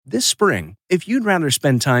This spring, if you'd rather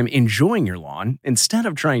spend time enjoying your lawn instead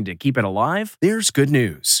of trying to keep it alive, there's good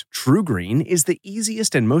news. TruGreen is the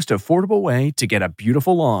easiest and most affordable way to get a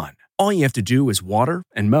beautiful lawn. All you have to do is water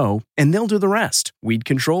and mow, and they'll do the rest. Weed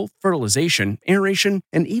control, fertilization, aeration,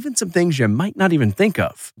 and even some things you might not even think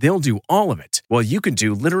of. They'll do all of it, while you can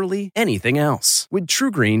do literally anything else. With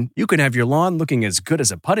TruGreen, you can have your lawn looking as good as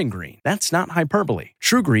a putting green. That's not hyperbole.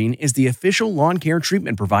 TruGreen is the official lawn care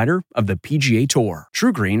treatment provider of the PGA Tour.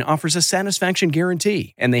 TruGreen offers a satisfaction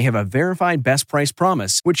guarantee, and they have a verified best price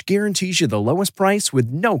promise, which guarantees you the lowest price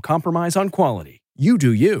with no compromise on quality. You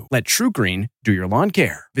do you. Let TruGreen do your lawn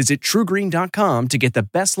care. Visit TruGreen.com to get the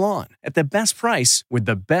best lawn at the best price with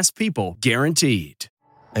the best people guaranteed.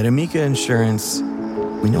 At Amica Insurance,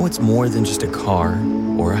 we know it's more than just a car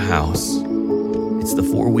or a house. It's the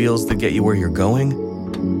four wheels that get you where you're going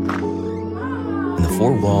and the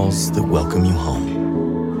four walls that welcome you home.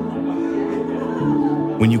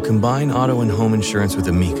 When you combine auto and home insurance with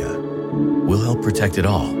Amica, we'll help protect it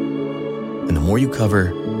all. And the more you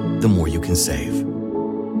cover, the more you can save.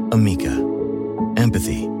 Amica.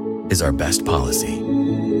 Empathy is our best policy.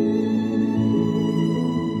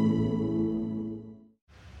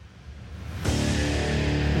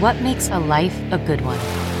 What makes a life a good one?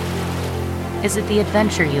 Is it the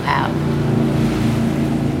adventure you have?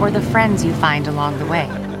 Or the friends you find along the way?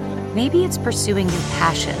 Maybe it's pursuing your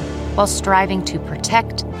passion while striving to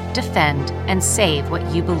protect, defend, and save what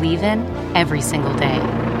you believe in every single day.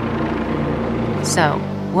 So,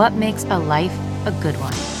 what makes a life a good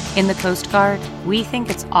one? In the Coast Guard, we think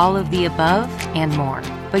it's all of the above and more,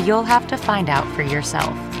 but you'll have to find out for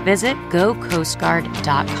yourself. Visit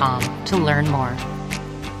gocoastguard.com to learn more.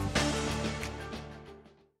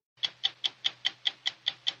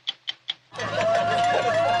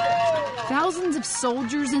 Thousands of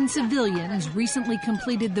soldiers and civilians recently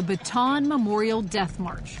completed the Bataan Memorial Death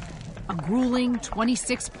March, a grueling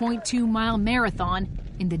 26.2-mile marathon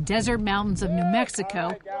in the desert mountains of New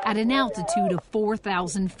Mexico at an altitude of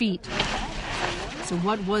 4,000 feet. So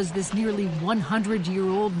what was this nearly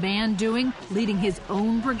 100-year-old man doing, leading his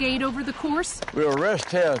own brigade over the course? We'll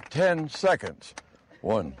rest here 10 seconds.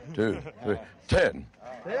 1, 2, 3, 10.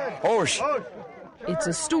 Horse. It's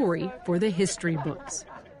a story for the history books.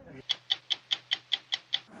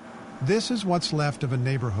 This is what's left of a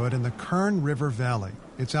neighborhood in the Kern River Valley.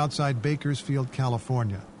 It's outside Bakersfield,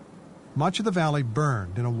 California. Much of the valley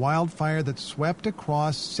burned in a wildfire that swept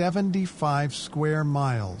across 75 square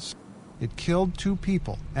miles. It killed 2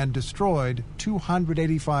 people and destroyed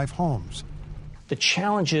 285 homes. The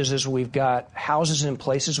challenge is we've got houses in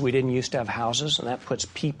places we didn't used to have houses, and that puts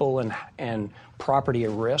people and property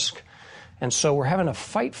at risk. And so we're having to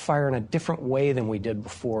fight fire in a different way than we did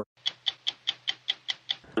before.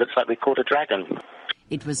 Looks like we caught a dragon.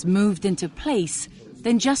 It was moved into place.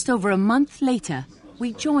 Then just over a month later,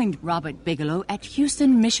 we joined Robert Bigelow at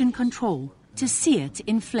Houston Mission Control to see it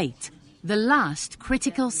inflate, the last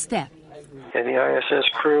critical step. And the ISS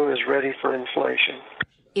crew is ready for inflation.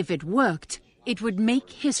 If it worked, it would make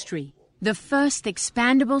history, the first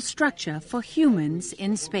expandable structure for humans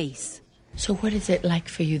in space. So what is it like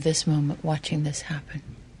for you this moment, watching this happen?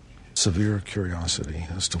 Severe curiosity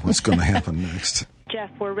as to what's going to happen next. Jeff,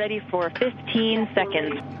 we're ready for 15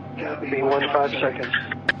 seconds. Copy, 15 seconds.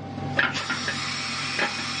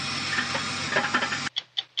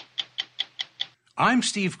 I'm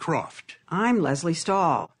Steve Croft. I'm Leslie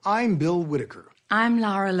Stahl. I'm Bill Whitaker. I'm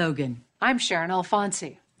Lara Logan. I'm Sharon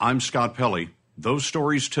Alfonsi. I'm Scott Pelley. Those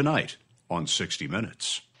stories tonight on 60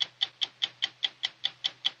 Minutes.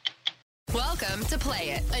 Welcome to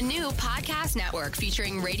Play It, a new podcast network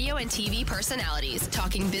featuring radio and TV personalities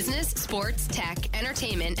talking business, sports, tech,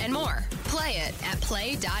 entertainment, and more. Play it at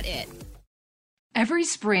play.it. Every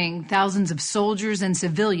spring, thousands of soldiers and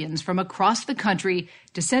civilians from across the country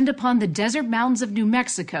descend upon the desert mountains of New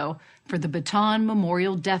Mexico for the Bataan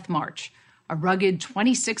Memorial Death March, a rugged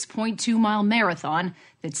 26.2-mile marathon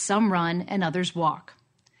that some run and others walk.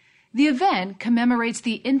 The event commemorates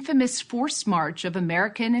the infamous forced march of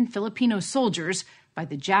American and Filipino soldiers by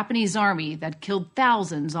the Japanese Army that killed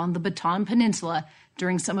thousands on the Bataan Peninsula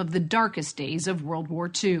during some of the darkest days of World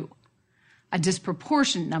War II. A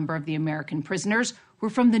disproportionate number of the American prisoners were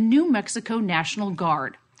from the New Mexico National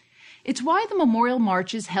Guard. It's why the Memorial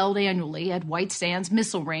March is held annually at White Sands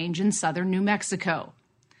Missile Range in southern New Mexico.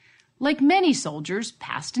 Like many soldiers,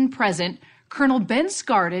 past and present, Colonel Ben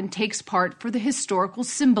Scardin takes part for the historical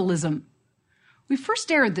symbolism. We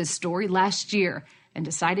first aired this story last year and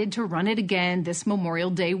decided to run it again this Memorial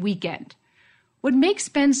Day weekend. What makes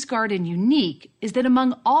Ben Scardin unique is that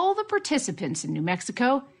among all the participants in New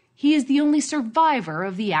Mexico, he is the only survivor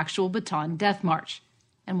of the actual Bataan Death March.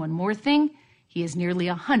 And one more thing, he is nearly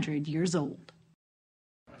 100 years old.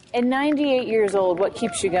 At 98 years old, what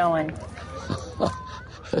keeps you going?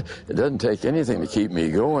 It doesn't take anything to keep me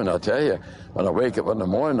going, I'll tell you. When I wake up in the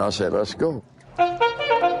morning, I say, let's go.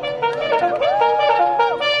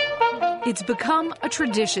 It's become a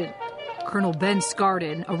tradition. Colonel Ben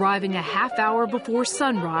Scardin arriving a half hour before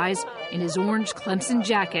sunrise in his orange Clemson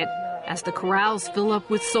jacket as the corrals fill up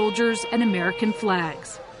with soldiers and American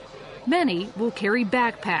flags. Many will carry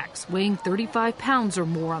backpacks weighing 35 pounds or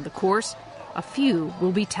more on the course. A few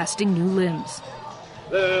will be testing new limbs.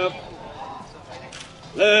 Left.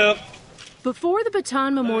 Left. Before the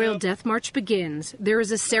Bataan Memorial Death March begins, there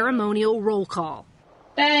is a ceremonial roll call.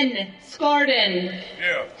 Ben Scardin.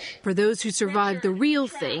 Yeah. For those who survived the real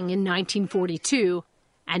thing in 1942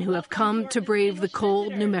 and who have come to brave the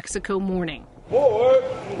cold New Mexico morning. Forward,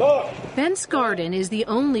 look. Ben Scardin is the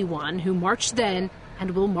only one who marched then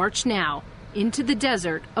and will march now into the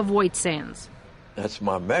desert of White Sands. That's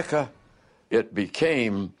my Mecca. It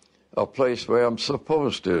became a place where I'm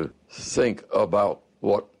supposed to think about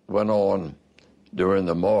what went on during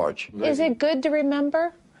the march. Is it good to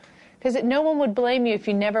remember? Because no one would blame you if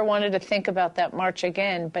you never wanted to think about that march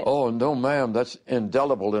again. But oh, no, ma'am, that's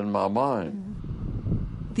indelible in my mind.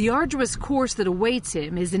 The arduous course that awaits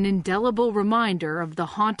him is an indelible reminder of the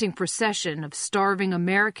haunting procession of starving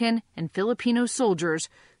American and Filipino soldiers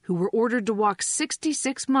who were ordered to walk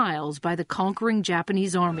 66 miles by the conquering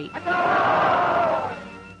Japanese army.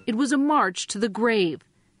 It was a march to the grave.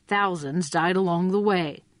 Thousands died along the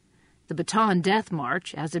way. The Bataan Death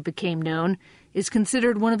March, as it became known, is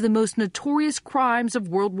considered one of the most notorious crimes of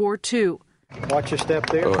World War II. Watch your step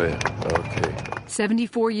there. Oh, yeah. Okay.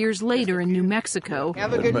 74 years later in New Mexico,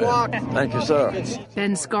 Have a good walk. Thank you, sir.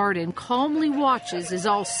 Ben Scardin calmly watches as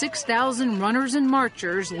all 6,000 runners and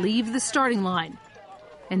marchers leave the starting line.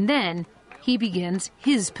 And then he begins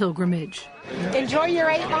his pilgrimage. enjoy your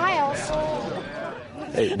 8 miles.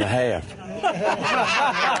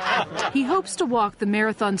 8.5. He hopes to walk the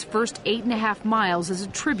marathon's first 8.5 miles as a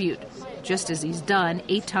tribute, just as he's done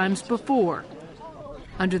 8 times before.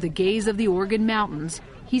 Under the gaze of the Oregon Mountains,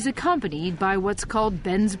 he's accompanied by what's called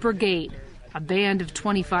Ben's Brigade, a band of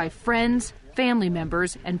 25 friends, family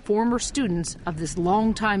members, and former students of this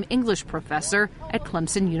longtime English professor at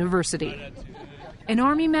Clemson University. An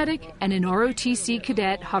Army medic and an ROTC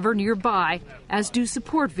cadet hover nearby, as do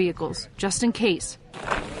support vehicles, just in case.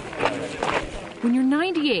 When you're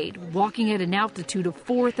 98, walking at an altitude of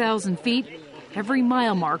 4,000 feet, every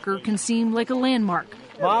mile marker can seem like a landmark.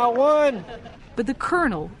 Mile 1. But the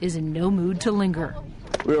colonel is in no mood to linger.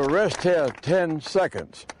 We'll rest here 10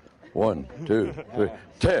 seconds. 1, 2, 3,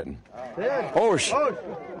 10. Osh!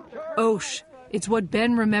 Osh. It's what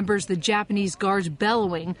Ben remembers the Japanese guards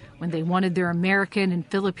bellowing when they wanted their American and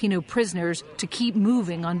Filipino prisoners to keep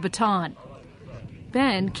moving on Bataan.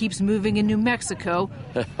 Ben keeps moving in New Mexico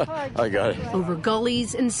I got it. over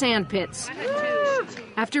gullies and sand pits.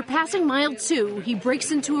 After passing mile 2, he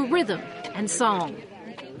breaks into a rhythm and song.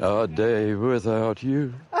 A day without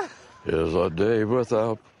you is a day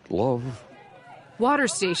without love. Water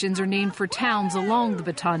stations are named for towns along the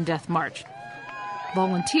Bataan Death March.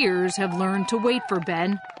 Volunteers have learned to wait for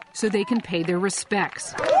Ben so they can pay their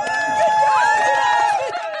respects.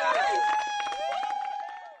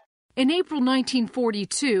 In April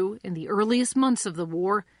 1942, in the earliest months of the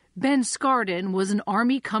war, Ben Scardin was an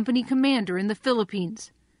Army company commander in the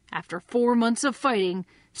Philippines. After 4 months of fighting,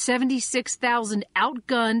 76,000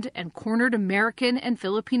 outgunned and cornered American and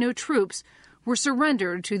Filipino troops were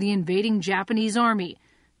surrendered to the invading Japanese army,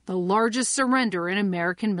 the largest surrender in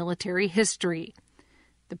American military history.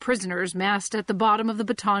 The prisoners massed at the bottom of the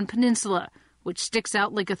Bataan Peninsula, which sticks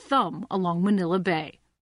out like a thumb along Manila Bay.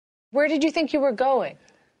 Where did you think you were going?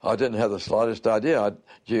 I didn't have the slightest idea.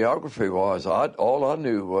 Geography-wise, all I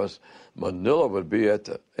knew was Manila would be at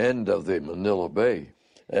the end of the Manila Bay.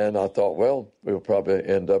 And I thought, well, we'll probably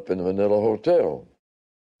end up in the Manila Hotel.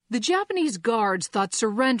 The Japanese guards thought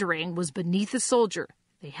surrendering was beneath a soldier.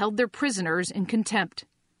 They held their prisoners in contempt.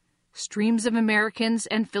 Streams of Americans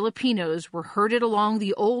and Filipinos were herded along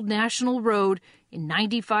the old national road in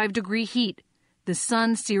 95-degree heat, the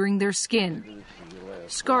sun searing their skin.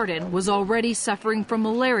 Scardin was already suffering from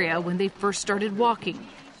malaria when they first started walking,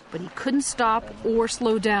 but he couldn't stop or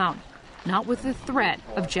slow down, not with the threat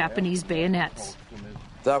of Japanese bayonets.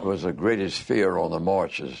 That was the greatest fear on the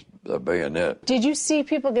march, is the bayonet. Did you see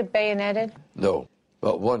people get bayoneted? No,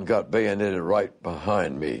 but one got bayoneted right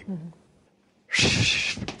behind me.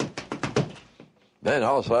 Then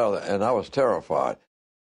I was out, and I was terrified.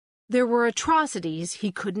 There were atrocities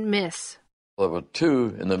he couldn't miss. There were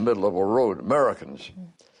 2 in the middle of a road, Americans,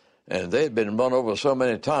 and they'd been run over so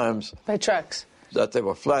many times by trucks that they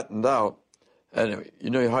were flattened out. And you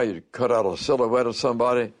know how you cut out a silhouette of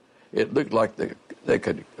somebody? It looked like they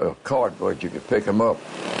could, cardboard, you could pick them up.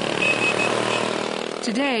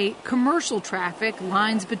 Today, commercial traffic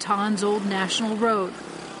lines Baton's old National Road,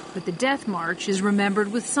 but the Death March is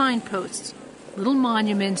remembered with signposts, little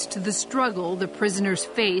monuments to the struggle the prisoners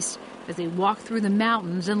faced as they walked through the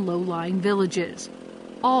mountains and low-lying villages.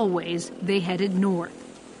 Always, they headed north.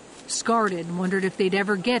 Skardon wondered if they'd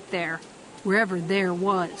ever get there, wherever there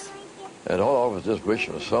was. And all I was just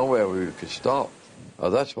wishing was somewhere where we could stop.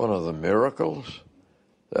 That's one of the miracles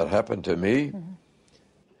that happened to me,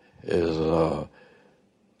 is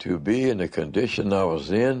to be in the condition I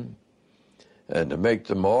was in and to make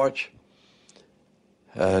the march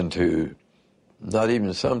and to not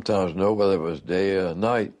even sometimes know whether it was day or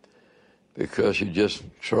night because you just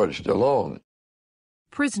trudged along.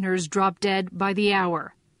 Prisoners dropped dead by the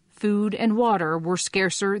hour. Food and water were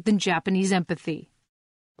scarcer than Japanese empathy.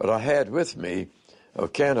 But I had with me a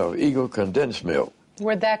can of Eagle condensed milk.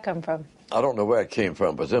 Where'd that come from? I don't know where it came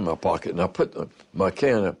from, but it was in my pocket, and I put my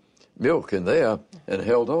can of milk in there and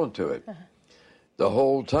held on to it the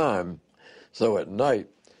whole time. So at night,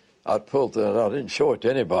 I'd pull that out. I didn't show it to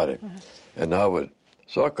anybody, and I would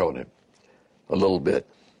suck on it a little bit,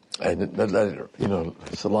 and let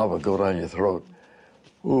it, saliva go down your throat.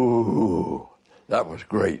 Ooh, that was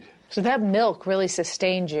great. So that milk really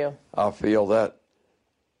sustained you. I feel that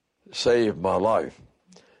saved my life.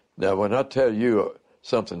 Now, when I tell you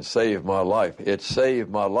something saved my life, it saved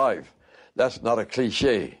my life. That's not a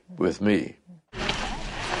cliche with me.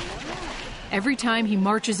 Every time he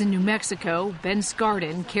marches in New Mexico, Ben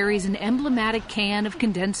Skardon carries an emblematic can of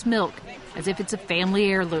condensed milk, as if it's a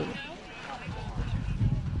family heirloom.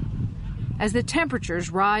 As the temperatures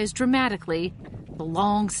rise dramatically, the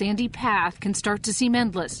long, sandy path can start to seem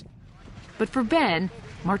endless. But for Ben,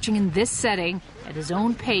 marching in this setting, at his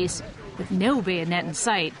own pace, with no bayonet in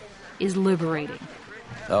sight, is liberating.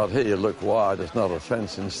 Out here you look wide, there's not a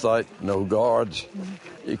fence in sight, no guards.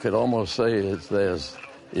 You could almost say there's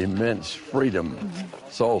immense freedom.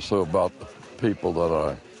 It's also about the people that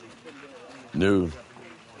I knew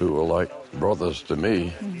who were like brothers to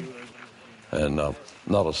me, and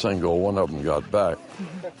not a single one of them got back.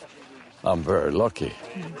 I'm very lucky,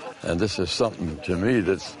 and this is something to me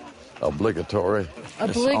that's obligatory.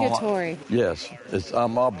 Obligatory? Yes,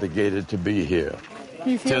 I'm obligated to be here.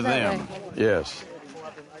 You feel to that them. way? Yes.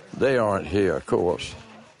 They aren't here, of course.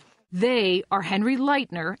 They are Henry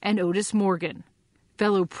Leitner and Otis Morgan,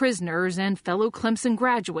 fellow prisoners and fellow Clemson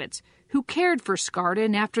graduates who cared for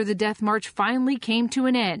Skardon after the Death March finally came to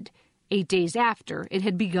an end, 8 days after it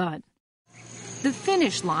had begun. The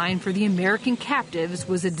finish line for the American captives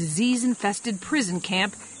was a disease-infested prison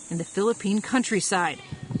camp in the Philippine countryside,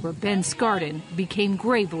 where Ben Skardon became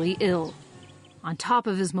gravely ill. On top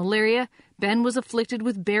of his malaria, Ben was afflicted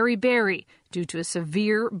with beriberi due to a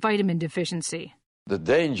severe vitamin deficiency. The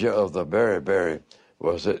danger of the beriberi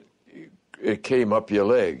was that it came up your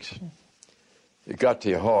legs. It got to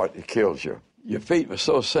your heart, it killed you. Your feet were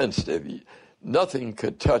so sensitive, nothing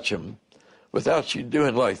could touch them without you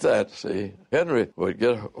doing like that, see. Henry would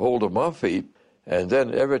get hold of my feet, and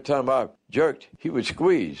then every time I jerked, he would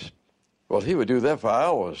squeeze. Well, he would do that for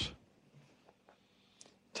hours.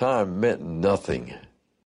 Time meant nothing.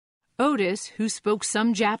 Otis, who spoke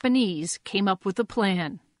some Japanese, came up with a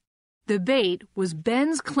plan. The bait was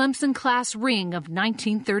Ben's Clemson-class ring of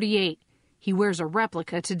 1938. He wears a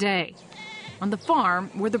replica today. On the farm,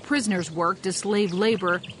 where the prisoners worked as slave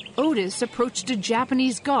labor, Otis approached a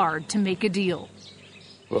Japanese guard to make a deal.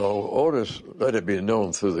 Well, Otis let it be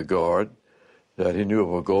known through the guard that he knew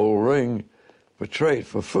of a gold ring for trade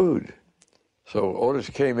for food. So Otis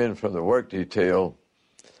came in from the work detail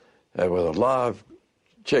with a live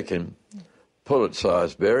chicken, pullet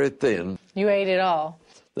size, very thin. You ate it all.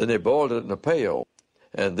 Then they boiled it in a pail.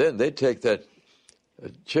 And then they take that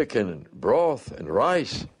chicken and broth and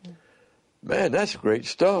rice. Man, that's great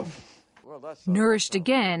stuff. Nourished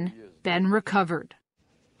again, Ben recovered.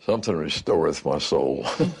 Something restoreth my soul.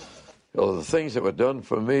 The things that were done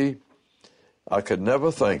for me, I could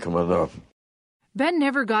never thank them enough. Ben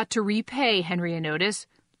never got to repay Henry and Otis.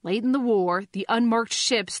 Late in the war, the unmarked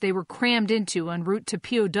ships they were crammed into en route to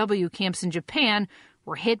POW camps in Japan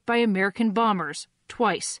were hit by American bombers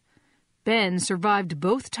twice. Ben survived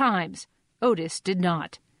both times. Otis did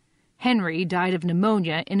not. Henry died of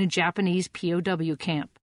pneumonia in a Japanese POW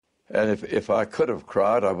camp. And if I could have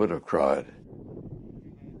cried, I would have cried.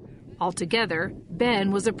 Altogether,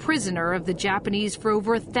 Ben was a prisoner of the Japanese for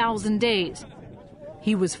over 1,000 days.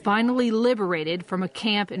 He was finally liberated from a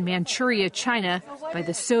camp in Manchuria, China, by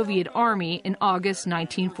the Soviet Army in August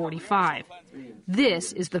 1945.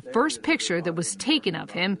 This is the first picture that was taken of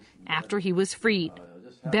him after he was freed.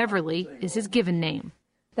 Beverly is his given name.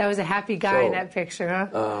 That was a happy guy in that picture,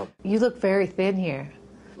 huh? You look very thin here.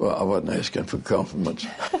 Well, I wasn't asking for compliments.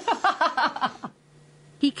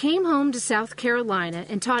 He came home to South Carolina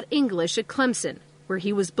and taught English at Clemson, where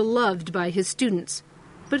he was beloved by his students.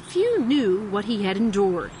 But few knew what he had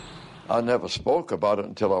endured. I never spoke about it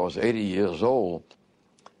until I was 80 years old.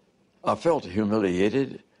 I felt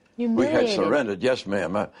humiliated. We had surrendered, yes,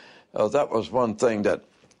 ma'am. That was one thing that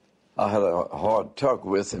I had a hard tug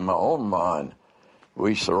with in my own mind.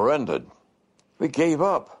 We surrendered. We gave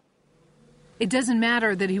up. It doesn't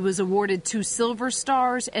matter that he was awarded 2 Silver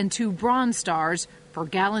Stars and 2 Bronze Stars for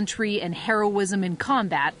gallantry and heroism in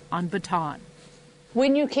combat on Bataan.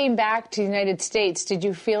 When you came back to the United States, did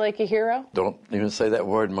you feel like a hero? Don't even say that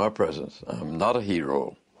word in my presence. I'm not a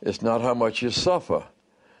hero. It's not how much you suffer.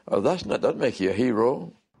 That make you a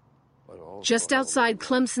hero. Just outside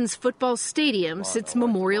Clemson's football stadium sits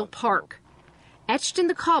Memorial Park. Etched in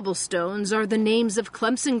the cobblestones are the names of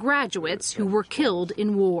Clemson graduates who were killed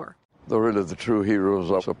in war. They're really the true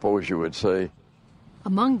heroes, I suppose you would say.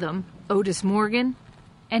 Among them, Otis Morgan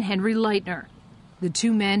and Henry Leitner, the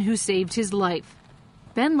 2 men who saved his life.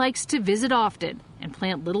 Ben likes to visit often and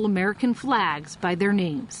plant little American flags by their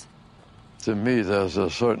names. To me, there's a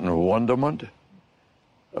certain wonderment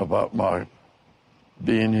about my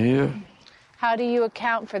being here. How do you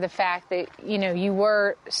account for the fact that, you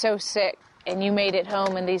were so sick and you made it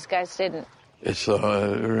home and these guys didn't? It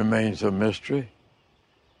remains a mystery.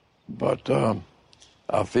 But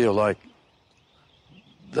I feel like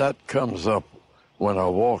that comes up when I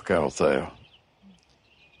walk out there.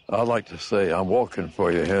 I like to say, I'm walking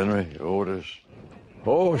for you, Henry, Otis.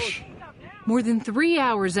 Osh. More than 3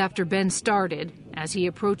 hours after Ben started, as he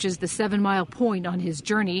approaches the 7-mile point on his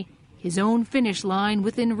journey, his own finish line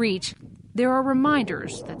within reach, there are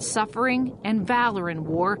reminders that suffering and valor in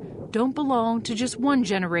war don't belong to just one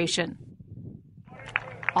generation.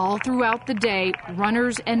 All throughout the day,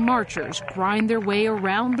 runners and marchers grind their way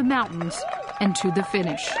around the mountains and to the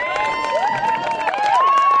finish.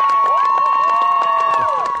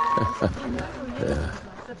 Yeah.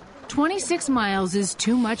 26 miles is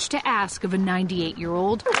too much to ask of a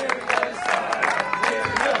 98-year-old.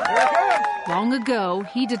 Long ago,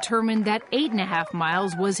 he determined that 8.5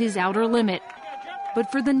 miles was his outer limit.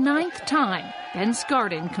 But for the 9th time, Ben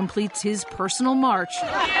Scarden completes his personal march. A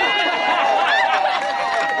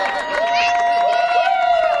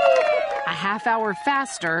half hour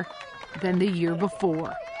faster than the year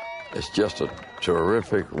before. It's just a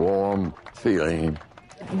terrific, warm feeling.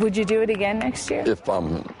 Would you do it again next year? If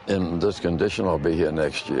I'm in this condition, I'll be here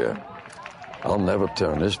next year. I'll never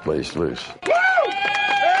turn this place loose.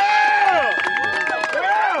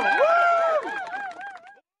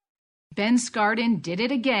 Ben Scarden did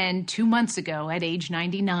it again 2 months ago at age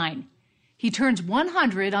 99. He turns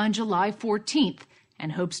 100 on July 14th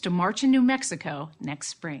and hopes to march in New Mexico next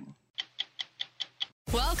spring.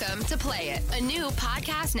 Welcome to Play It, a new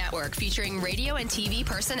podcast network featuring radio and TV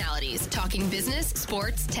personalities talking business,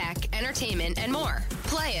 sports, tech, entertainment, and more.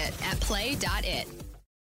 Play it at play.it.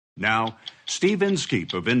 Now, Steve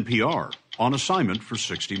Inskeep of NPR on assignment for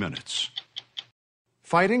 60 Minutes.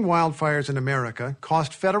 Fighting wildfires in America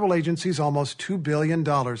cost federal agencies almost $2 billion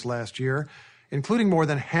last year, including more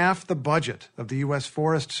than half the budget of the U.S.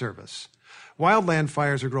 Forest Service. Wildland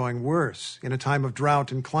fires are growing worse in a time of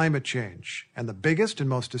drought and climate change, and the biggest and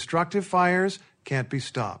most destructive fires can't be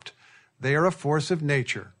stopped. They are a force of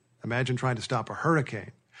nature. Imagine trying to stop a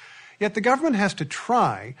hurricane. Yet the government has to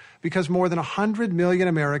try because more than 100 million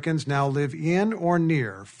Americans now live in or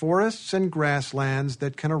near forests and grasslands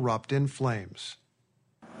that can erupt in flames.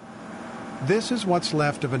 This is what's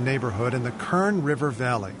left of a neighborhood in the Kern River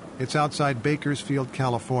Valley. It's outside Bakersfield,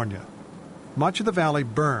 California. Much of the valley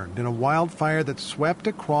burned in a wildfire that swept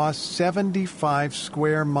across 75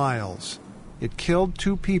 square miles. It killed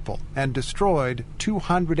 2 people and destroyed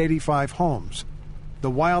 285 homes.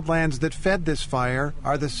 The wildlands that fed this fire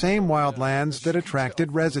are the same wildlands that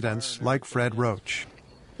attracted residents like Fred Roach.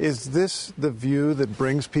 Is this the view that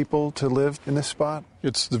brings people to live in this spot?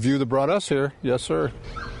 It's the view that brought us here, yes, sir.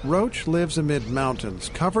 Roach lives amid mountains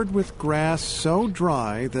covered with grass so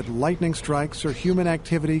dry that lightning strikes or human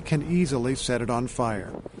activity can easily set it on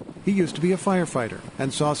fire. He used to be a firefighter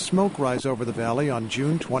and saw smoke rise over the valley on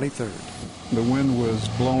June 23rd. The wind was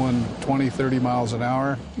blowing 20, 30 miles an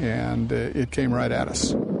hour, and it came right at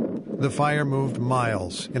us. The fire moved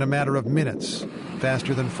miles in a matter of minutes,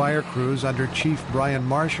 faster than fire crews under Chief Brian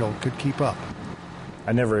Marshall could keep up.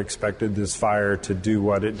 I never expected this fire to do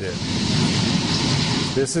what it did.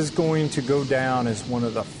 This is going to go down as one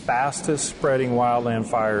of the fastest spreading wildland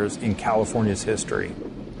fires in California's history.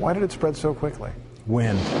 Why did it spread so quickly?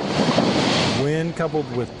 Wind. Wind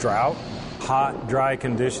coupled with drought, hot, dry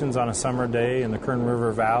conditions on a summer day in the Kern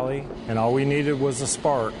River Valley, and all we needed was a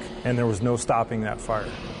spark, and there was no stopping that fire.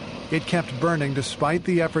 It kept burning despite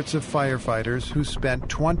the efforts of firefighters who spent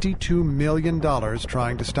 $22 million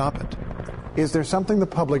trying to stop it. Is there something the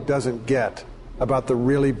public doesn't get about the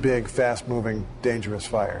really big, fast-moving, dangerous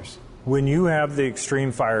fires? When you have the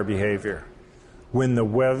extreme fire behavior, when the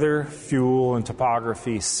weather, fuel, and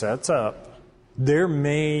topography sets up, there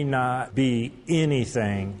may not be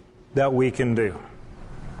anything that we can do.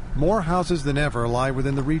 More houses than ever lie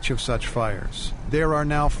within the reach of such fires. There are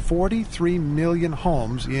now 43 million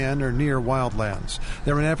homes in or near wildlands.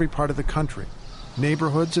 They're in every part of the country.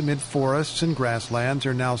 Neighborhoods amid forests and grasslands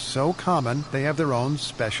are now so common they have their own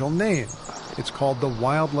special name. It's called the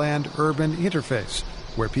Wildland-Urban Interface,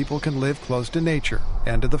 where people can live close to nature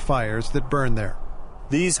and to the fires that burn there.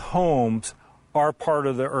 These homes are part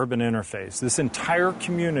of the urban interface. This entire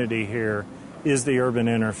community here is the urban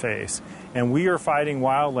interface, and we are fighting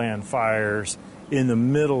wildland fires in the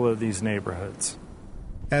middle of these neighborhoods.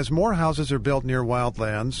 As more houses are built near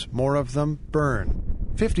wildlands, more of them burn.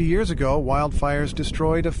 50 years ago, wildfires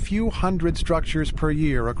destroyed a few hundred structures per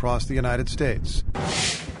year across the United States.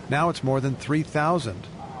 Now it's more than 3,000.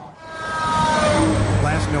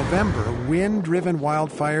 Last November, wind-driven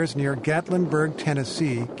wildfires near Gatlinburg,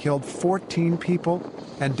 Tennessee, killed 14 people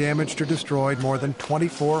and damaged or destroyed more than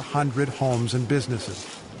 2,400 homes and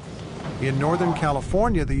businesses. In Northern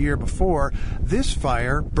California the year before, this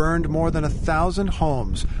fire burned more than 1,000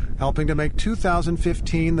 homes, helping to make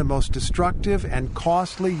 2015 the most destructive and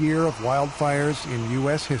costly year of wildfires in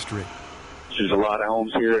U.S. history. There's a lot of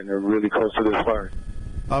homes here, and they're really close to this fire.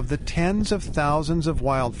 Of the tens of thousands of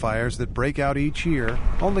wildfires that break out each year,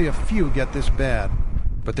 only a few get this bad.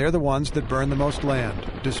 But they're the ones that burn the most land,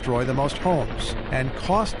 destroy the most homes, and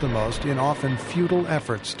cost the most in often futile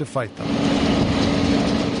efforts to fight them.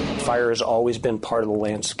 Fire has always been part of the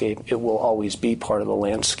landscape. It will always be part of the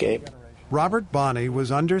landscape. Robert Bonney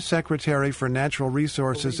was Undersecretary for Natural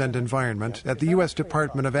Resources and Environment at the U.S.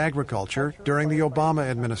 Department of Agriculture during the Obama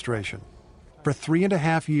administration. For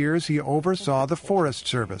 3.5 years, he oversaw the Forest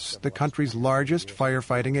Service, the country's largest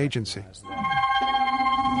firefighting agency.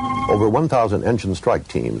 Over 1,000 engine strike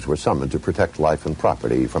teams were summoned to protect life and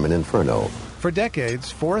property from an inferno. For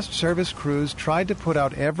decades, Forest Service crews tried to put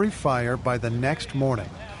out every fire by the next morning.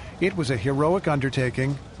 It was a heroic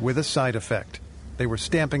undertaking with a side effect. They were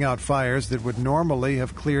stamping out fires that would normally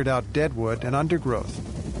have cleared out deadwood and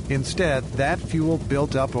undergrowth. Instead, that fuel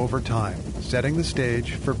built up over time, setting the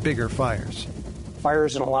stage for bigger fires.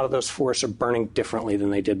 Fires in a lot of those forests are burning differently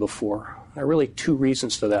than they did before. There are really two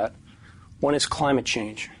reasons for that. One is climate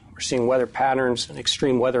change. We're seeing weather patterns and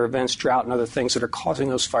extreme weather events, drought and other things that are causing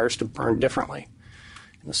those fires to burn differently.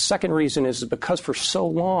 And the second reason is because for so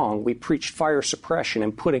long we preached fire suppression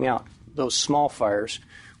and putting out those small fires,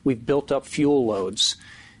 we've built up fuel loads.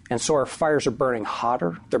 And so our fires are burning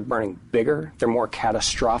hotter, they're burning bigger, they're more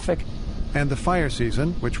catastrophic. And the fire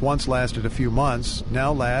season, which once lasted a few months,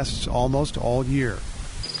 now lasts almost all year.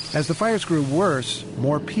 As the fires grew worse,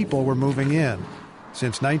 more people were moving in.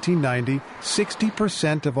 Since 1990,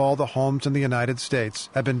 60% of all the homes in the United States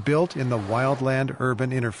have been built in the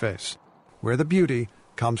wildland-urban interface, where the beauty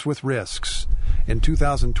comes with risks. In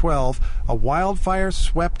 2012, a wildfire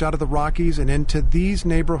swept out of the Rockies and into these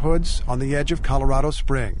neighborhoods on the edge of Colorado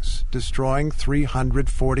Springs, destroying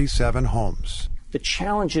 347 homes. The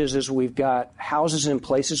challenge is we've got houses in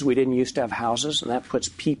places we didn't used to have houses, and that puts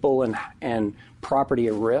people and property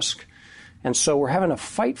at risk. And so we're having to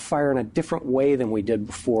fight fire in a different way than we did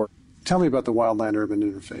before. Tell me about the wildland-urban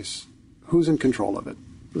interface. Who's in control of it?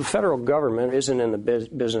 The federal government isn't in the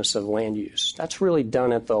business of land use. That's really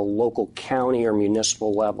done at the local county or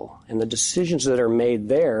municipal level. And the decisions that are made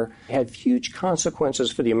there have huge consequences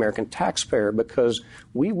for the American taxpayer because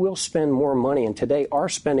we will spend more money, and today are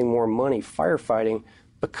spending more money firefighting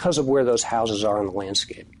because of where those houses are in the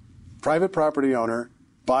landscape. Private property owner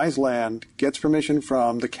buys land, gets permission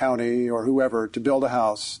from the county or whoever to build a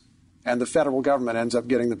house, and the federal government ends up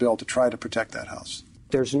getting the bill to try to protect that house.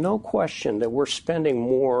 There's no question that we're spending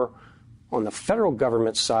more on the federal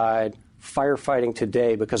government side firefighting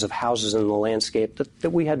today because of houses in the landscape that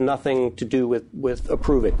we had nothing to do with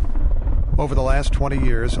approving. Over the last 20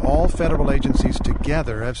 years, all federal agencies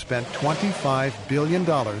together have spent $25 billion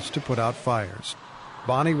to put out fires.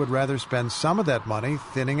 Bonney would rather spend some of that money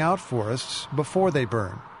thinning out forests before they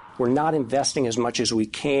burn. We're not investing as much as we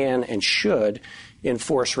can and should in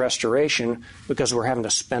forest restoration because we're having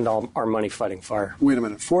to spend all our money fighting fire. Wait a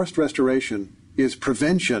minute. Forest restoration is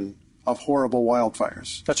prevention of horrible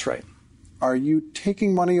wildfires. That's right. Are you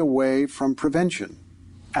taking money away from prevention?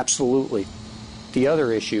 Absolutely. The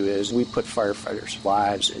other issue is we put firefighters'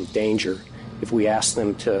 lives in danger if we ask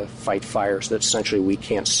them to fight fires that essentially we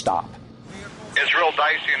can't stop. It's real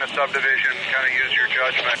dicey in a subdivision. Kind of use your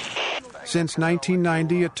judgment. Since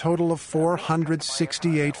 1990, a total of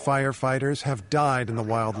 468 firefighters have died in the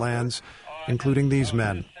wildlands, including these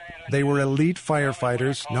men. They were elite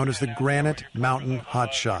firefighters known as the Granite Mountain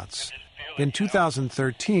Hotshots. In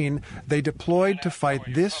 2013, they deployed to fight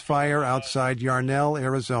this fire outside Yarnell,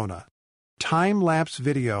 Arizona. Time-lapse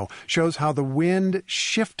video shows how the wind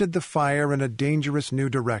shifted the fire in a dangerous new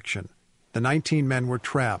direction. The 19 men were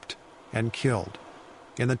trapped and killed.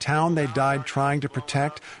 In the town they died trying to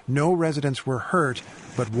protect, no residents were hurt,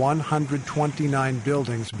 but 129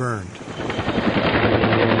 buildings burned.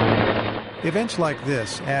 Events like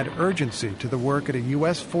this add urgency to the work at a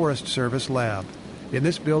U.S. Forest Service lab. In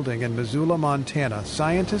this building in Missoula, Montana,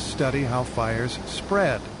 scientists study how fires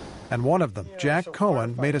spread. And one of them, Jack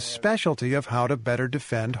Cohen, made a specialty of how to better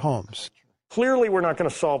defend homes. Clearly, we're not going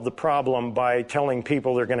to solve the problem by telling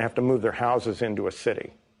people they're going to have to move their houses into a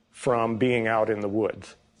city from being out in the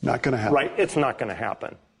woods. Not going to happen. Right, it's not going to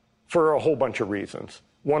happen for a whole bunch of reasons.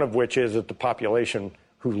 One of which is that the population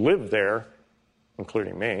who live there,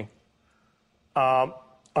 including me, aren't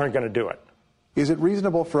going to do it. Is it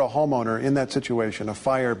reasonable for a homeowner in that situation, a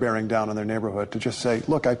fire bearing down on their neighborhood, to just say,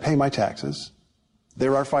 look, I pay my taxes.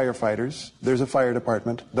 There are firefighters. There's a fire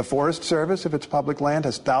department. The Forest Service, if it's public land,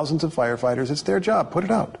 has thousands of firefighters. It's their job. Put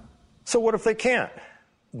it out. So what if they can't?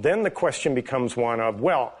 Then the question becomes one of,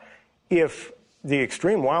 well, if the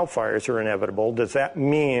extreme wildfires are inevitable, does that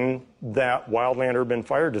mean that wildland-urban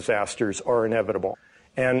fire disasters are inevitable?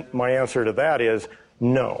 And my answer to that is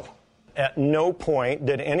no. At no point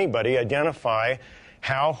did anybody identify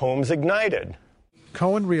how homes ignited.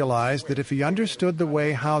 Cohen realized that if he understood the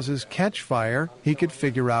way houses catch fire, he could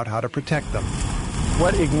figure out how to protect them.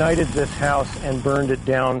 What ignited this house and burned it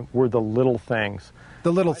down were the little things.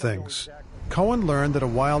 The little things. Cohen learned that a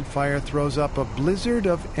wildfire throws up a blizzard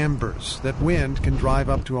of embers that wind can drive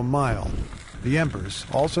up to a mile. The embers,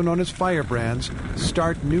 also known as firebrands,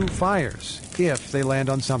 start new fires if they land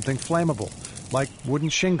on something flammable, like wooden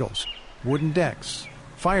shingles, wooden decks,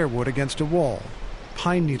 firewood against a wall,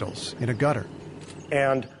 pine needles in a gutter.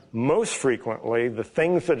 And most frequently, the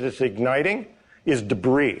things that it's igniting is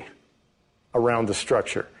debris around the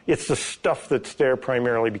structure. It's the stuff that's there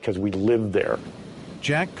primarily because we live there.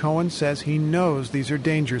 Jack Cohen says he knows these are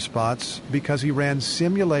danger spots because he ran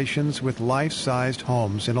simulations with life-sized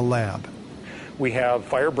homes in a lab. We have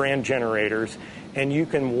firebrand generators, and you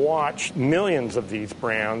can watch millions of these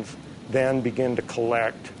brands then begin to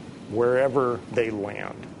collect wherever they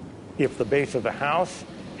land. If the base of the house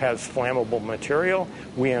has flammable material,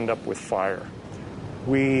 we end up with fire.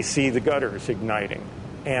 We see the gutters igniting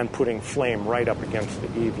and putting flame right up against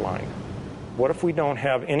the eave line. What if we don't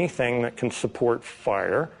have anything that can support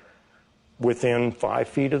fire within 5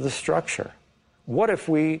 feet of the structure? What if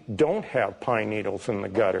we don't have pine needles in the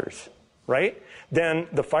gutters, right? Then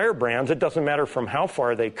the firebrands, it doesn't matter from how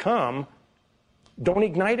far they come, don't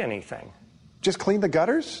ignite anything. Just clean the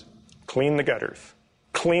gutters? Clean the gutters.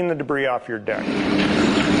 Clean the debris off your deck.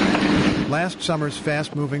 Last summer's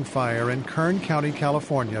fast-moving fire in Kern County,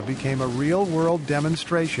 California became a real-world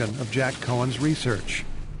demonstration of Jack Cohen's research.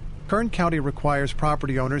 Kern County requires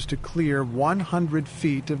property owners to clear 100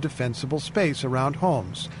 feet of defensible space around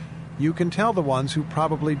homes. You can tell the ones who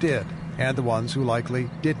probably did and the ones who likely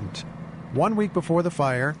didn't. 1 week before the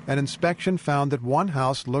fire, an inspection found that one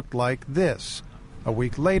house looked like this. A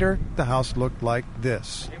week later, the house looked like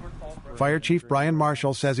this. Fire Chief Brian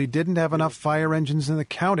Marshall says he didn't have enough fire engines in the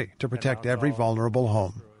county to protect every vulnerable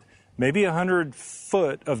home. Maybe 100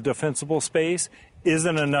 foot of defensible space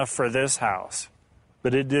isn't enough for this house,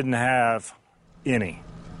 but it didn't have any.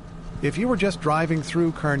 If you were just driving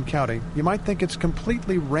through Kern County, you might think it's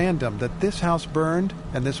completely random that this house burned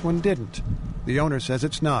and this one didn't. The owner says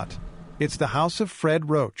it's not. It's the house of Fred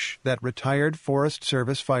Roach, that retired Forest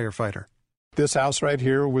Service firefighter. This house right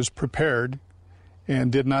here was prepared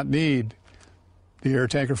and did not need the air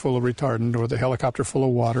tanker full of retardant or the helicopter full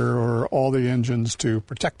of water or all the engines to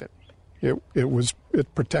protect it.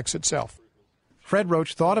 It protects itself. Fred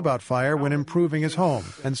Roach thought about fire when improving his home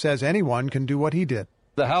and says anyone can do what he did.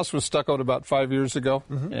 The house was stuccoed about 5 years ago,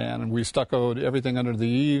 and we stuccoed everything under the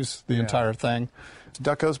eaves, the entire thing.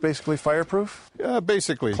 Stucco's basically fireproof?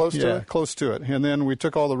 Basically. Close to it? Close to it. And then we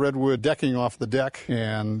took all the redwood decking off the deck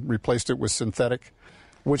and replaced it with synthetic.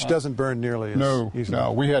 Which doesn't burn nearly as easily.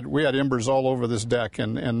 No. We had embers all over this deck,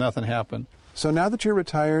 and nothing happened. So now that you're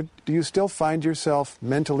retired, do you still find yourself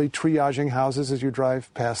mentally triaging houses as you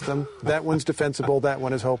drive past them? That one's defensible, that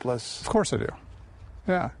one is hopeless. Of course I do.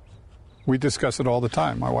 Yeah. We discuss it all the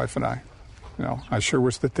time, my wife and I. You know, I sure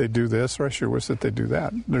wish that they'd do this, or I sure wish that they'd do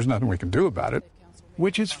that. There's nothing we can do about it.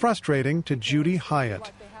 Which is frustrating to Judy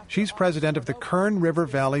Hyatt. She's president of the Kern River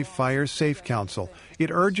Valley Fire Safe Council.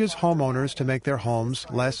 It urges homeowners to make their homes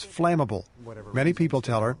less flammable. Many people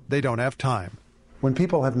tell her they don't have time. When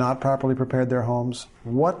people have not properly prepared their homes,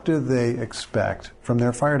 what do they expect from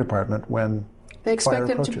their fire department when they expect fire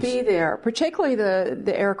them approaches? to be there, particularly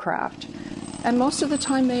the aircraft. And most of the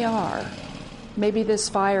time they are. Maybe this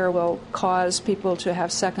fire will cause people to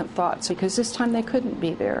have second thoughts because this time they couldn't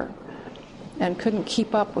be there and couldn't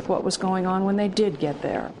keep up with what was going on when they did get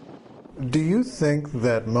there. Do you think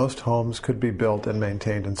that most homes could be built and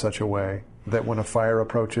maintained in such a way that when a fire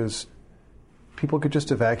approaches, people could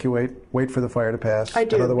just evacuate, wait for the fire to pass, I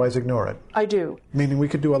do. and otherwise ignore it? I do. Meaning we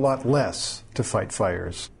could do a lot less to fight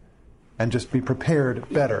fires and just be prepared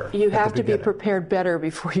better. You have to be prepared better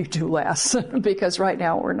before you do less, because right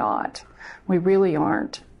now we're not. We really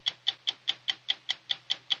aren't.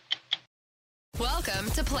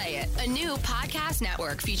 Welcome to Play It, a new podcast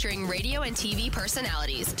network featuring radio and TV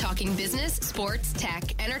personalities talking business, sports, tech,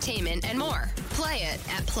 entertainment, and more. Play it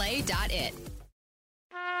at play.it.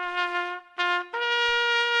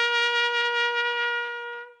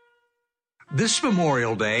 This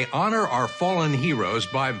Memorial Day, honor our fallen heroes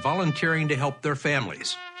by volunteering to help their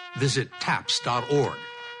families. Visit TAPS.org.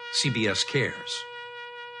 CBS Cares.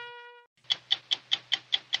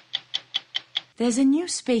 There's a new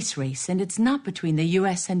space race, and it's not between the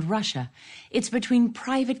U.S. and Russia. It's between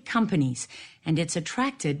private companies, and it's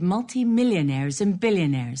attracted multi-millionaires and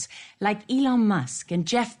billionaires like Elon Musk and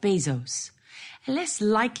Jeff Bezos. A less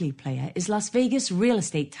likely player is Las Vegas real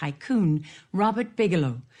estate tycoon Robert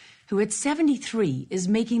Bigelow, who at 73 is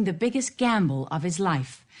making the biggest gamble of his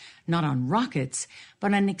life, not on rockets,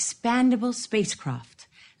 but on expandable spacecraft,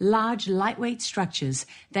 large lightweight structures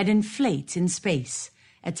that inflate in space,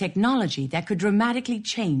 a technology that could dramatically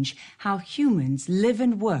change how humans live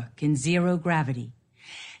and work in zero gravity.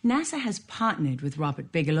 NASA has partnered with Robert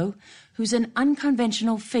Bigelow, who's an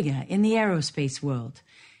unconventional figure in the aerospace world.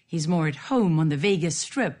 He's more at home on the Vegas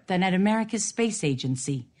Strip than at America's space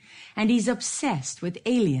agency, and he's obsessed with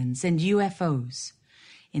aliens and UFOs.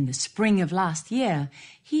 In the spring of last year,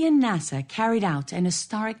 he and NASA carried out an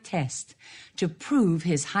historic test to prove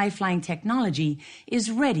his high-flying technology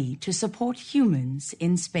is ready to support humans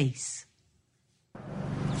in space.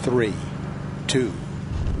 3, 2,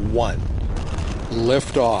 1.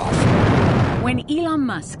 Lift off. When Elon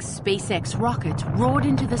Musk's SpaceX rocket roared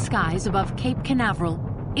into the skies above Cape Canaveral,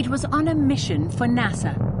 it was on a mission for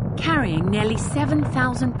NASA, carrying nearly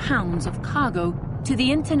 7,000 pounds of cargo to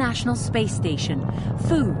the International Space Station,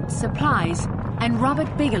 food, supplies, and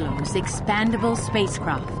Robert Bigelow's expandable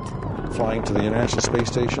spacecraft. Flying to the International Space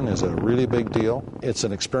Station is a really big deal. It's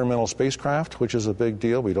an experimental spacecraft, which is a big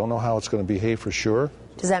deal. We don't know how it's going to behave for sure.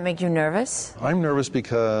 Does that make you nervous? I'm nervous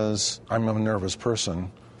because I'm a nervous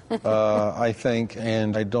person, I think,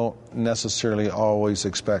 and I don't necessarily always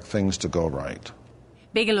expect things to go right.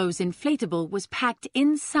 Bigelow's inflatable was packed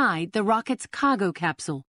inside the rocket's cargo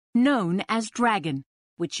capsule, known as Dragon,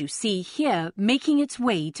 which you see here making its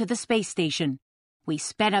way to the space station. We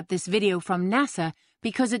sped up this video from NASA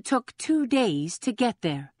because it took 2 days to get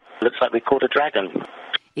there. Looks like we caught a Dragon.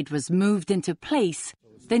 It was moved into place.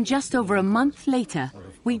 Then just over a month later,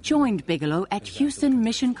 we joined Bigelow at Houston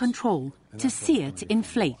Mission Control to see it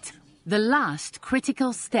inflate, the last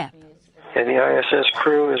critical step. And the ISS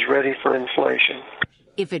crew is ready for inflation.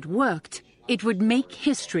 If it worked, it would make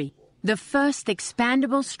history, the first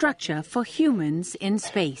expandable structure for humans in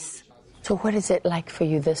space. So what is it like for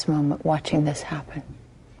you this moment, watching this happen?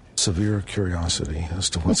 Severe curiosity as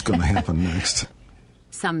to what's going to happen next.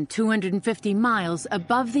 Some 250 miles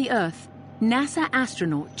above the Earth, NASA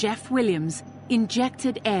astronaut Jeff Williams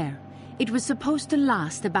injected air. It was supposed to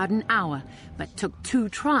last about an hour, but took 2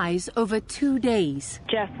 tries over 2 days.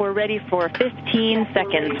 Jeff, we're ready for 15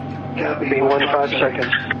 seconds. Copy, 15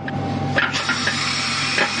 seconds.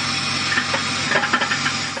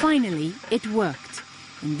 Finally, it worked.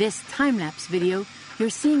 In this time-lapse video,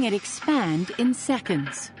 you're seeing it expand in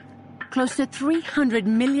seconds. Close to $300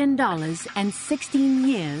 million and 16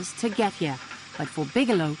 years to get here. But for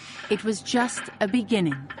Bigelow, it was just a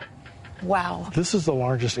beginning. Wow. This is the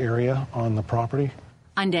largest area on the property.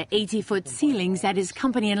 Under 80-foot ceilings at his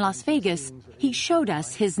company in Las Vegas, he showed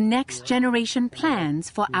us his next-generation plans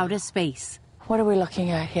for outer space. What are we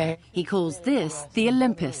looking at here? He calls this the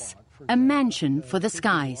Olympus, a mansion for the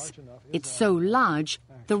skies. It's so large,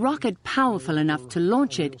 the rocket powerful enough to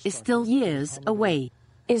launch it is still years away.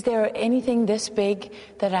 Is there anything this big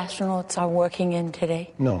that astronauts are working in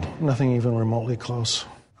today? No, nothing even remotely close.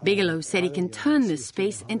 Bigelow said he can turn this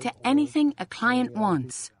space into anything a client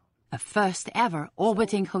wants. A first-ever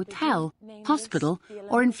orbiting hotel, hospital,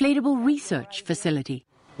 or inflatable research facility.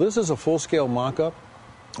 This is a full-scale mock-up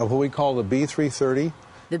of what we call the B-330.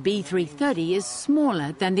 The B-330 is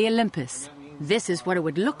smaller than the Olympus. This is what it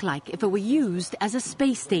would look like if it were used as a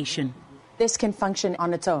space station. This can function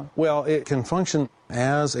on its own? Well, it can function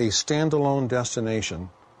as a standalone destination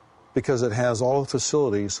because it has all the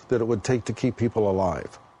facilities that it would take to keep people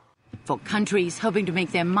alive. For countries hoping to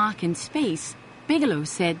make their mark in space, Bigelow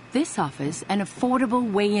said this offers an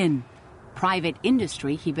affordable way in. Private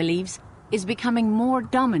industry, he believes, is becoming more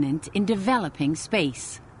dominant in developing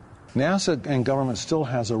space. NASA and government still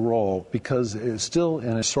has a role because it's still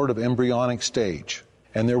in a sort of embryonic stage.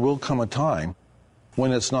 And there will come a time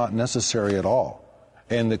when it's not necessary at all.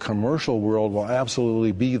 And the commercial world will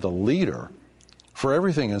absolutely be the leader for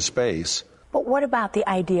everything in space. But what about the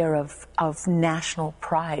idea of national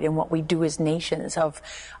pride and what we do as nations, of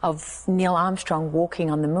Neil Armstrong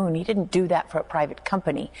walking on the moon? He didn't do that for a private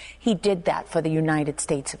company. He did that for the United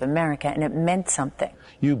States of America, and it meant something.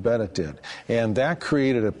 You bet it did. And that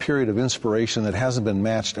created a period of inspiration that hasn't been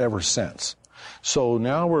matched ever since. So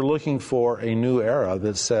now we're looking for a new era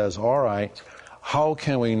that says, all right, how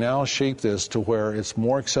can we now shape this to where it's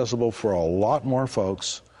more accessible for a lot more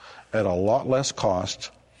folks at a lot less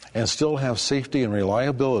cost, and still have safety and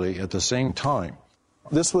reliability at the same time?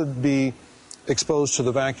 This would be exposed to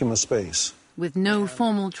the vacuum of space. With no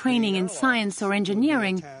formal training in science or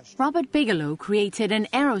engineering, Robert Bigelow created an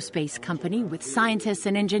aerospace company with scientists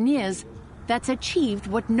and engineers that's achieved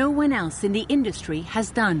what no one else in the industry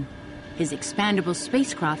has done. His expandable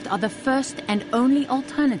spacecraft are the first and only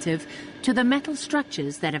alternative to the metal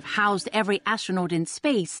structures that have housed every astronaut in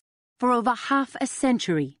space for over half a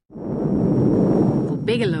century. For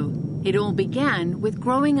Bigelow, it all began with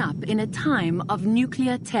growing up in a time of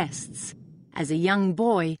nuclear tests. As a young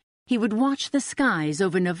boy, he would watch the skies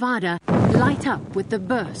over Nevada light up with the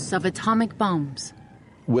bursts of atomic bombs.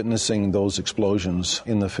 Witnessing those explosions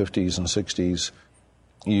in the 50s and 60s,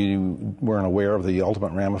 you weren't aware of the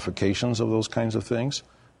ultimate ramifications of those kinds of things,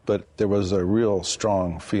 but there was a real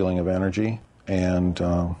strong feeling of energy and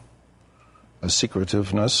a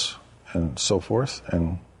secretiveness and so forth,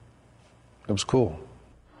 and it was cool.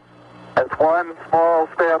 That's one small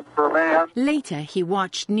step for man. Later, he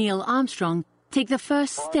watched Neil Armstrong take the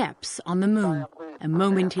first steps on the moon, a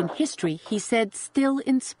moment in history he said still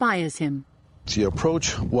inspires him. The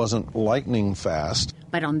approach wasn't lightning fast.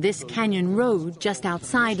 But on this canyon road just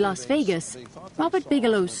outside Las Vegas, Robert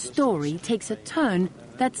Bigelow's story takes a turn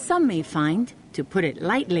that some may find, to put it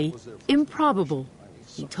lightly, improbable.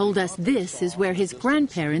 He told us this is where his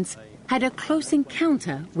grandparents had a close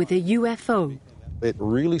encounter with a UFO. It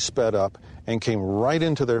really sped up and came right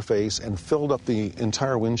into their face and filled up the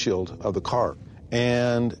entire windshield of the car.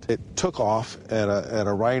 And it took off at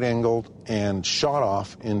a right angle and shot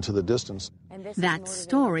off into the distance. That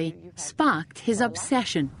story sparked his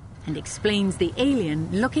obsession and explains the alien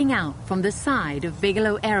looking out from the side of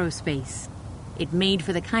Bigelow Aerospace. It made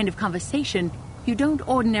for the kind of conversation you don't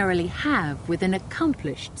ordinarily have with an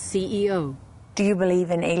accomplished CEO. Do you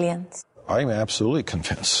believe in aliens? I'm absolutely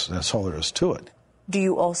convinced. That's all there is to it. Do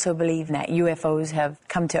you also believe that UFOs have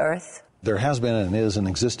come to Earth? There has been and is an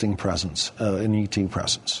existing presence, an ET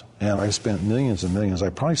presence. And I spent millions and millions. I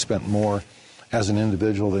probably spent more as an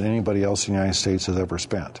individual than anybody else in the United States has ever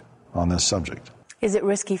spent on this subject. Is it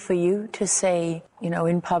risky for you to say,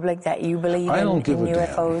 in public that you believe in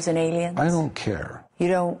UFOs and aliens? I don't care. You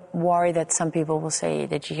don't worry that some people will say,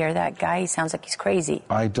 did you hear that guy? He sounds like he's crazy.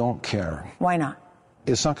 I don't care. Why not?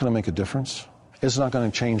 It's not going to make a difference. It's not going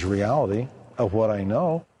to change reality of what I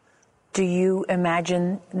know. Do you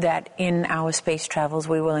imagine that in our space travels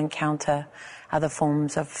we will encounter other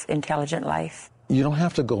forms of intelligent life? You don't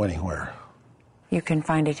have to go anywhere. You can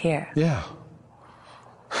find it here? Yeah.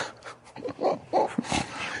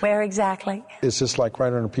 Where exactly? It's just like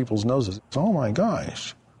right under people's noses. Oh my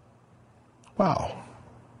gosh. Wow.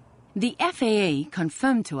 The FAA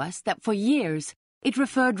confirmed to us that for years it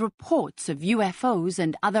referred reports of UFOs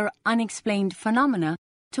and other unexplained phenomena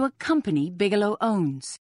to a company Bigelow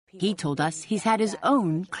owns. He told us he's had his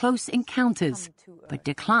own close encounters, but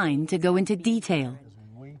declined to go into detail.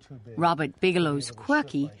 Robert Bigelow's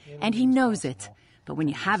quirky, and he knows it. But when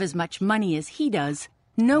you have as much money as he does,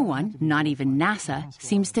 no one, not even NASA,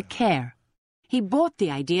 seems to care. He bought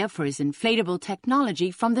the idea for his inflatable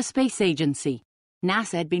technology from the space agency.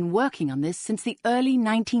 NASA had been working on this since the early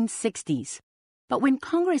 1960s. But when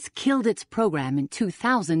Congress killed its program in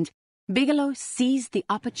 2000, Bigelow seized the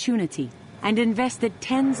opportunity and invested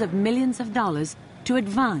tens of millions of dollars to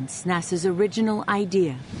advance NASA's original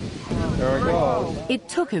idea. There we go. It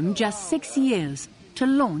took him just 6 years to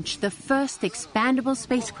launch the first expandable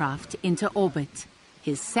spacecraft into orbit.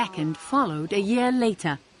 His second followed a year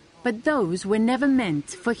later, but those were never meant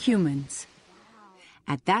for humans.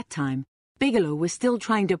 At that time, Bigelow was still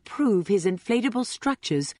trying to prove his inflatable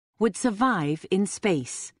structures would survive in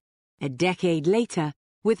space. A decade later,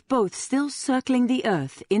 with both still circling the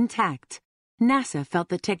Earth intact, NASA felt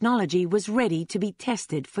the technology was ready to be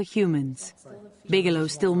tested for humans. Bigelow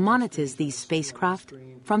still monitors these spacecraft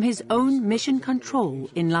from his own mission control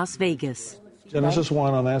in Las Vegas. Genesis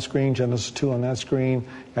 1 on that screen, Genesis 2 on that screen,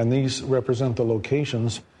 and these represent the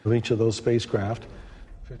locations of each of those spacecraft.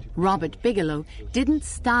 Robert Bigelow didn't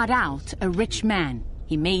start out a rich man.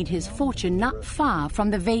 He made his fortune not far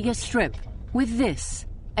from the Vegas Strip with this,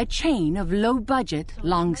 a chain of low-budget,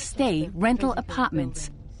 long-stay rental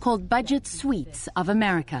apartments called Budget Suites of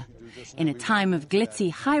America. In a time of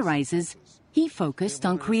glitzy high-rises, he focused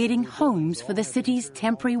on creating homes for the city's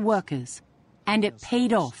temporary workers. And it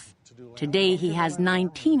paid off. Today he has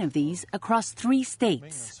 19 of these across 3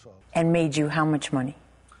 states. And made you how much money?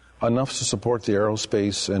 Enough to support the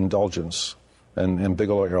aerospace indulgence and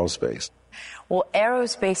Bigelow Aerospace. Well,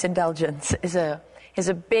 aerospace indulgence is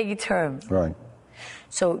a big term. Right.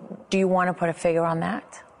 So do you want to put a figure on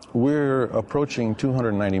that? We're approaching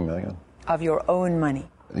 $290 million. Of your own money?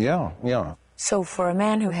 Yeah. So for a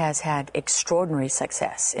man who has had extraordinary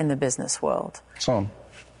success in the business world... Some.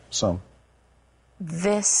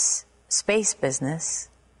 This space business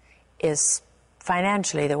is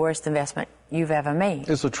financially the worst investment you've ever made.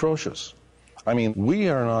 It's atrocious. I mean, we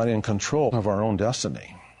are not in control of our own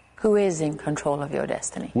destiny. Who is in control of your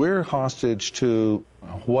destiny? We're hostage to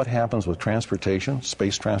what happens with transportation,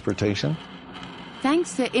 space transportation.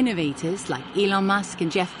 Thanks to innovators like Elon Musk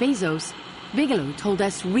and Jeff Bezos, Bigelow told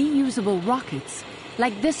us reusable rockets,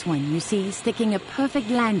 like this one you see sticking a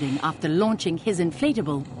perfect landing after launching his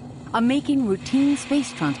inflatable, are making routine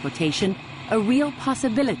space transportation a real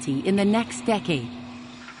possibility in the next decade.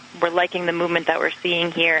 We're liking the movement that we're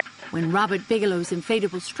seeing here. When Robert Bigelow's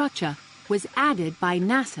inflatable structure was added by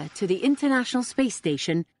NASA to the International Space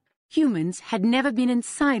Station, humans had never been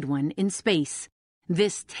inside one in space.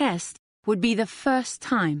 This test would be the first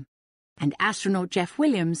time, and astronaut Jeff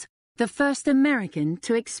Williams, the first American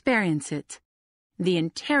to experience it. The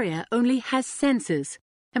interior only has sensors,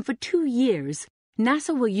 and for 2 years,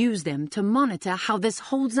 NASA will use them to monitor how this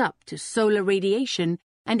holds up to solar radiation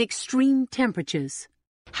and extreme temperatures.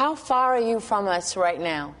 How far are you from us right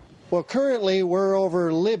now? Well, currently we're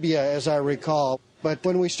over Libya, as I recall. But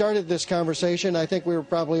when we started this conversation, I think we were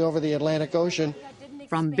probably over the Atlantic Ocean.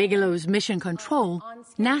 From Bigelow's mission control,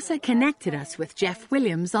 NASA connected us with Jeff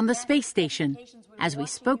Williams on the space station. As we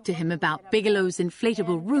spoke to him about Bigelow's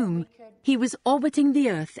inflatable room, he was orbiting the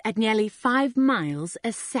Earth at nearly 5 miles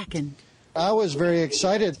a second. I was very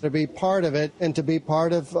excited to be part of it and to be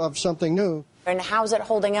part of something new. And how's it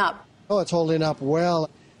holding up? Oh, it's holding up well.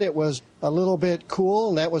 It was a little bit cool,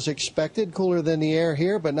 and that was expected, cooler than the air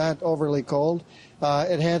here, but not overly cold.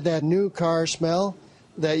 It had that new car smell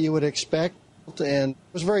that you would expect, and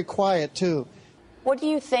it was very quiet, too. What do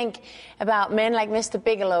you think about men like Mr.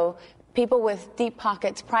 Bigelow, people with deep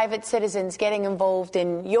pockets, private citizens getting involved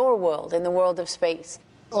in your world, in the world of space?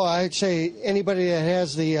 Oh, I'd say anybody that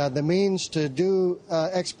has the means to do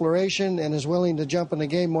exploration and is willing to jump in the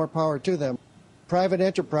game, more power to them. Private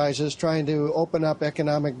enterprises trying to open up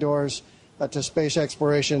economic doors to space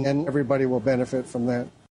exploration, and everybody will benefit from that.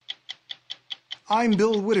 I'm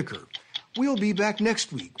Bill Whitaker. We'll be back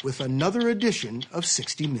next week with another edition of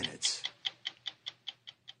 60 Minutes.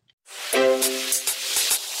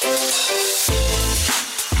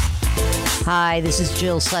 Hi, this is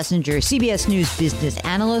Jill Schlesinger, CBS News business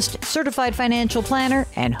analyst, certified financial planner,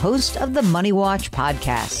 and host of the Money Watch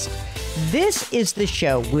podcast. This is the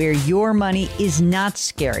show where your money is not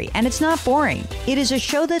scary and it's not boring. It is a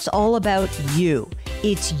show that's all about you.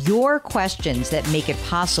 It's your questions that make it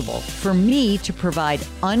possible for me to provide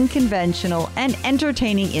unconventional and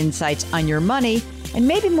entertaining insights on your money and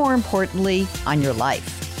maybe more importantly, on your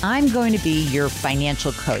life. I'm going to be your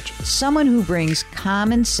financial coach, someone who brings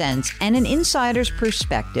common sense and an insider's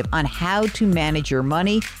perspective on how to manage your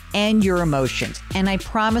money and your emotions. And I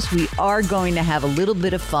promise we are going to have a little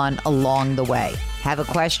bit of fun along the way. Have a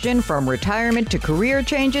question from retirement to career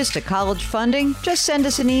changes to college funding? Just send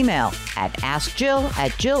us an email at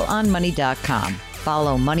askjill@jillonmoney.com.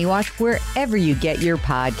 Follow Money Watch wherever you get your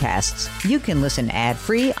podcasts. You can listen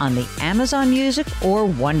ad-free on the Amazon Music or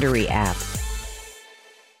Wondery app.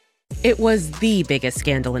 It was the biggest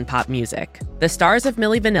scandal in pop music. The stars of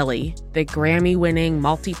Milli Vanilli, the Grammy-winning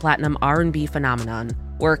multi-platinum R&B phenomenon,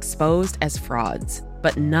 were exposed as frauds.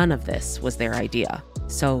 But none of this was their idea.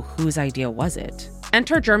 So whose idea was it?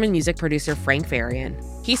 Enter German music producer Frank Farian.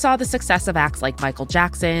 He saw the success of acts like Michael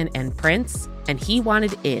Jackson and Prince, and he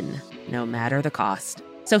wanted in, no matter the cost.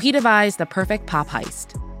 So he devised the perfect pop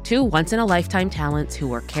heist. Two once-in-a-lifetime talents who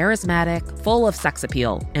were charismatic, full of sex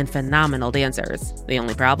appeal, and phenomenal dancers. The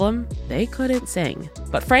only problem? They couldn't sing.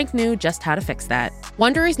 But Frank knew just how to fix that.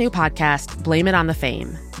 Wondery's new podcast, Blame It on the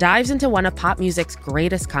Fame, dives into one of pop music's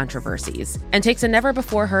greatest controversies and takes a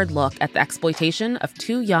never-before-heard look at the exploitation of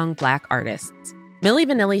two young Black artists. Milli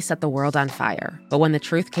Vanilli set the world on fire, but when the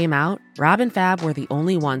truth came out, Rob and Fab were the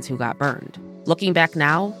only ones who got burned. Looking back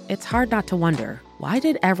now, it's hard not to wonder, why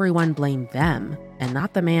did everyone blame them and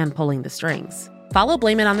not the man pulling the strings? Follow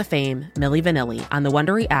Blame It on the Fame, Milli Vanilli, on the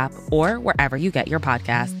Wondery app or wherever you get your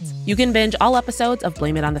podcasts. You can binge all episodes of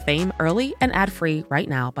Blame It on the Fame early and ad-free right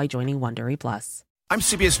now by joining Wondery Plus. I'm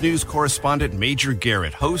CBS News correspondent Major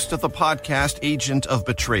Garrett, host of the podcast Agent of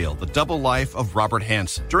Betrayal, The Double Life of Robert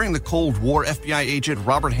Hanssen. During the Cold War, FBI agent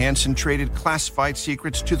Robert Hanssen traded classified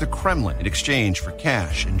secrets to the Kremlin in exchange for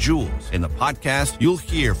cash and jewels. In the podcast, you'll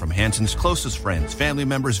hear from Hanssen's closest friends, family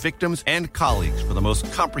members, victims, and colleagues for the most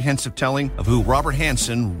comprehensive telling of who Robert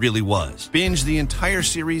Hanssen really was. Binge the entire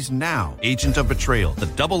series now. Agent of Betrayal, The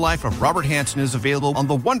Double Life of Robert Hanssen is available on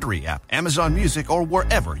the Wondery app, Amazon Music, or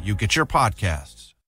wherever you get your podcasts.